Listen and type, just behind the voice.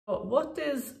What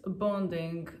is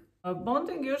bonding?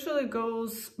 Bonding usually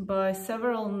goes by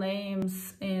several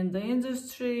names in the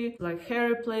industry, like hair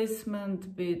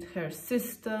replacement, be it hair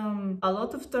system, a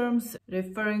lot of terms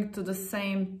referring to the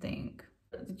same thing.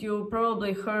 You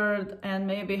probably heard and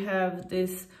maybe have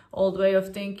this old way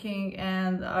of thinking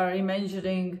and are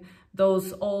imagining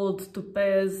those old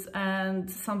toupees and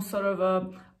some sort of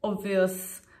a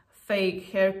obvious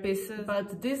fake hair pieces,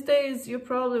 but these days you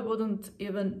probably wouldn't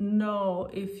even know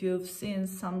if you've seen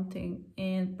something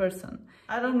in person.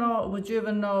 I don't know, would you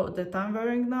even know that I'm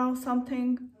wearing now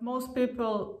something? Most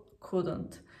people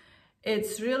couldn't.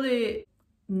 It's really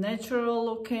natural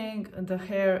looking, the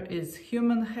hair is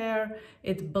human hair,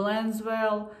 it blends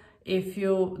well. If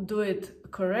you do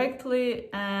it correctly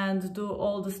and do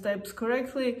all the steps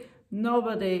correctly,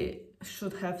 nobody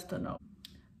should have to know.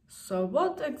 So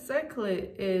what exactly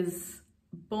is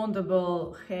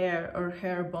bondable hair or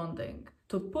hair bonding?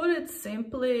 To put it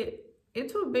simply,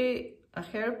 it will be a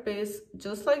hair piece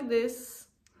just like this,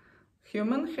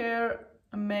 human hair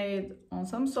made on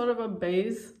some sort of a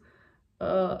base.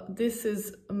 This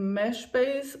is mesh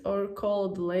base or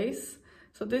called lace.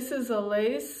 So this is a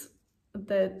lace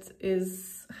that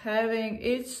is having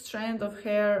each strand of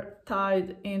hair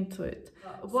tied into it.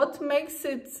 What makes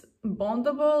it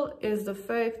bondable is the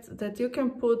fact that you can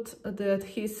put the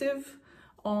adhesive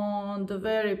on the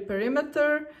very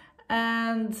perimeter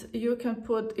and you can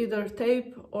put either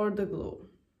tape or the glue.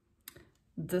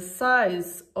 The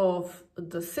size of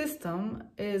the system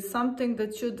is something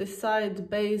that you decide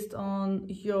based on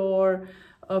your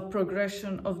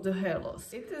progression of the hair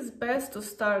loss. It is best to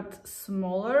start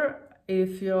smaller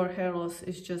if your hair loss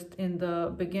is just in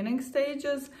the beginning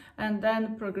stages, and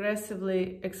then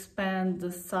progressively expand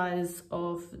the size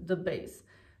of the base.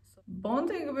 So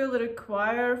bonding will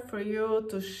require for you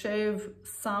to shave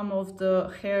some of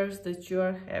the hairs that you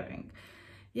are having.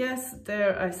 Yes,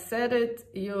 there I said it,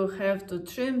 you have to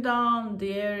trim down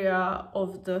the area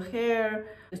of the hair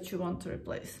that you want to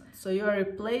replace. So you are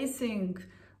replacing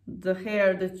the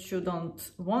hair that you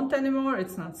don't want anymore,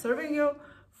 it's not serving you,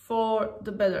 for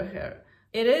the better hair.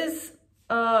 It is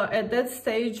at that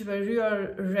stage where you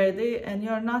are ready and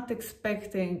you're not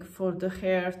expecting for the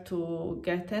hair to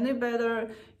get any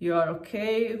better, you are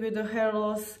okay with the hair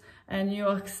loss and you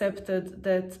accepted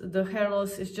that the hair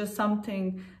loss is just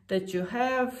something that you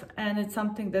have and it's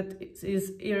something that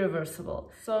is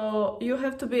irreversible. So you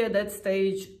have to be at that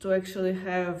stage to actually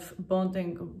have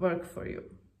bonding work for you.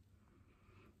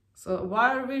 So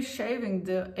why are we shaving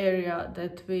the area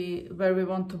that where we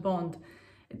want to bond?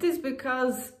 It is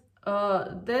because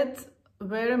that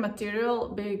very material,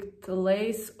 be it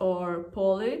lace or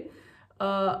poly,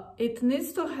 it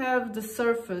needs to have the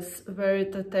surface where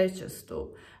it attaches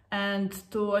to. And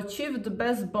to achieve the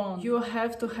best bond, you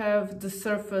have to have the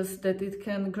surface that it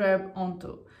can grab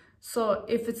onto. So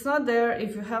if it's not there,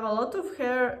 if you have a lot of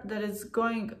hair that is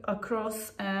going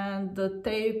across and the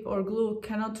tape or glue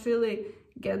cannot really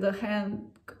get the hand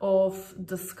of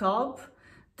the scalp,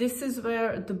 this is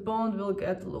where the bond will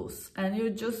get loose and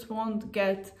you just won't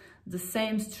get the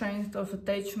same strength of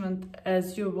attachment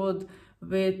as you would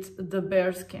with the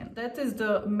bare skin. That is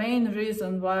the main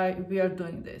reason why we are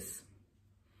doing this.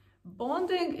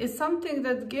 Bonding is something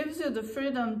that gives you the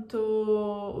freedom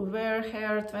to wear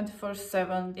hair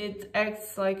 24/7. It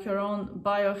acts like your own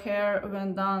bio hair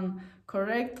when done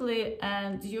correctly,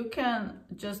 and you can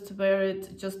just wear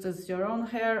it just as your own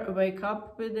hair, wake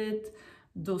up with it,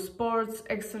 do sports,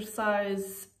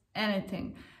 exercise,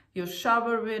 anything. You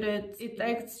shower with it, it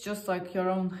acts just like your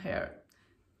own hair.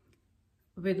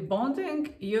 With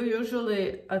bonding, you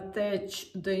usually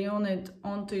attach the unit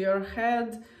onto your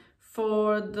head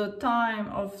for the time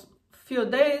of few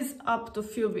days up to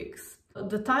few weeks.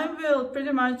 The time will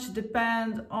pretty much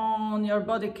depend on your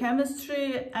body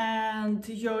chemistry and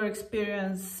your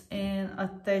experience in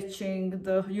attaching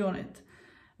the unit.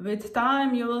 With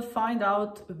time, you will find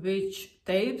out which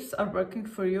tapes are working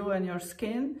for you and your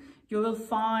skin. You will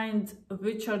find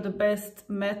which are the best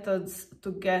methods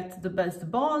to get the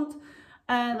best bond.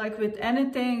 And like with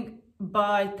anything,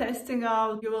 by testing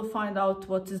out, you will find out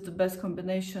what is the best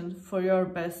combination for your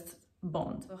best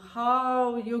bond. So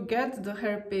how you get the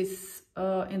hairpiece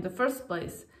in the first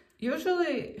place?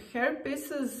 Usually hair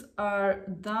pieces are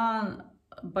done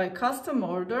by custom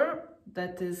order.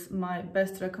 That is my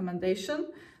best recommendation.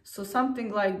 So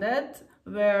something like that,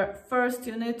 where first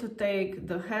you need to take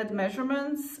the head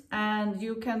measurements and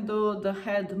you can do the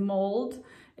head mold.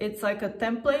 It's like a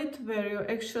template where you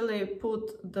actually put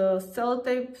the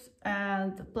sellotape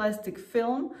and plastic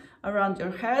film around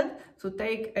your head to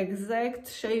take exact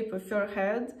shape of your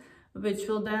head, which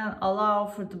will then allow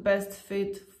for the best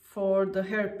fit for the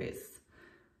hairpiece.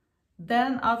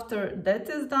 Then after that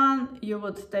is done, you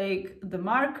would take the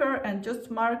marker and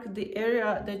just mark the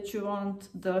area that you want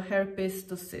the hairpiece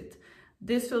to sit.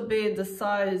 This will be the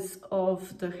size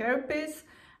of the hairpiece,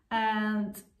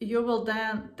 and you will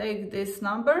then take this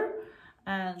number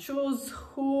and choose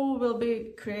who will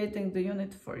be creating the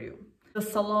unit for you. The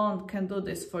salon can do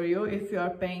this for you if you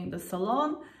are paying the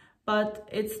salon, but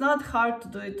it's not hard to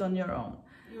do it on your own.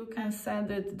 You can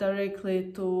send it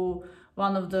directly to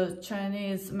one of the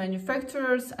Chinese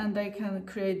manufacturers and they can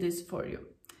create this for you.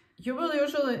 You will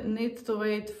usually need to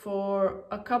wait for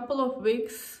a couple of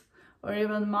weeks or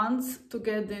even months to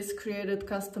get this created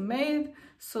custom made,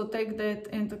 so take that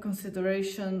into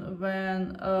consideration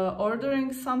when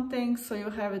ordering something so you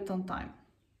have it on time.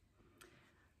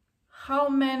 How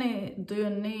many do you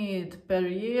need per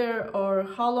year, or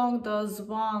how long does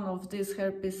one of these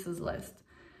hairpieces last?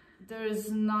 There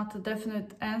is not a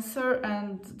definite answer,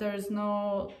 and there is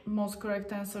no most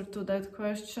correct answer to that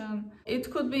question.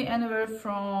 It could be anywhere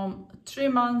from 3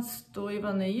 months to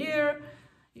even a year.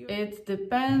 It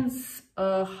depends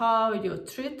how you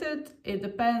treat it. It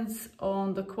depends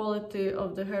on the quality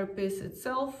of the hairpiece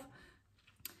itself.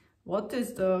 What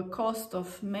is the cost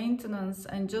of maintenance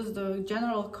and just the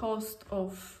general cost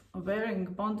of wearing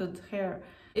bonded hair?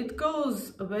 It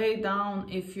goes way down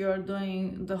if you're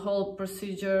doing the whole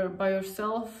procedure by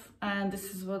yourself, and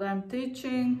this is what I'm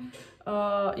teaching.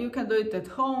 You can do it at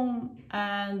home,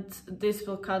 and this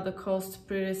will cut the cost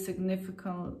pretty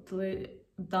significantly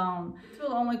down. It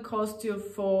will only cost you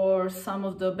for some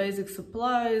of the basic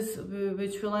supplies,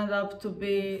 which will end up to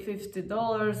be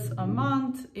 $50 a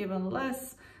month, even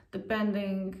less,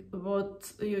 depending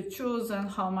what you choose and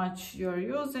how much you're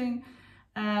using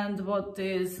and what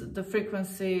is the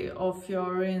frequency of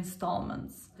your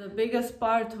reinstallments. The biggest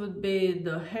part would be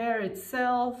the hair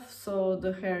itself, so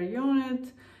the hair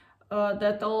unit.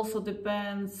 That also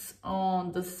depends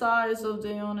on the size of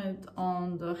the unit,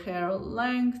 on the hair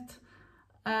length,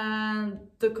 and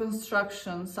the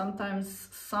construction. Sometimes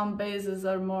some bases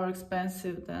are more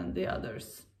expensive than the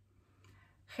others.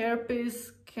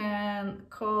 Hairpiece can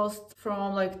cost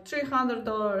from like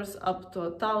 $300 up to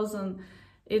 $1,000.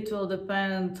 It will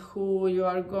depend who you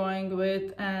are going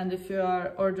with and if you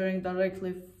are ordering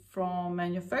directly from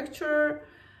manufacturer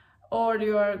or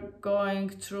you are going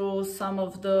through some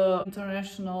of the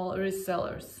international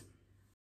resellers.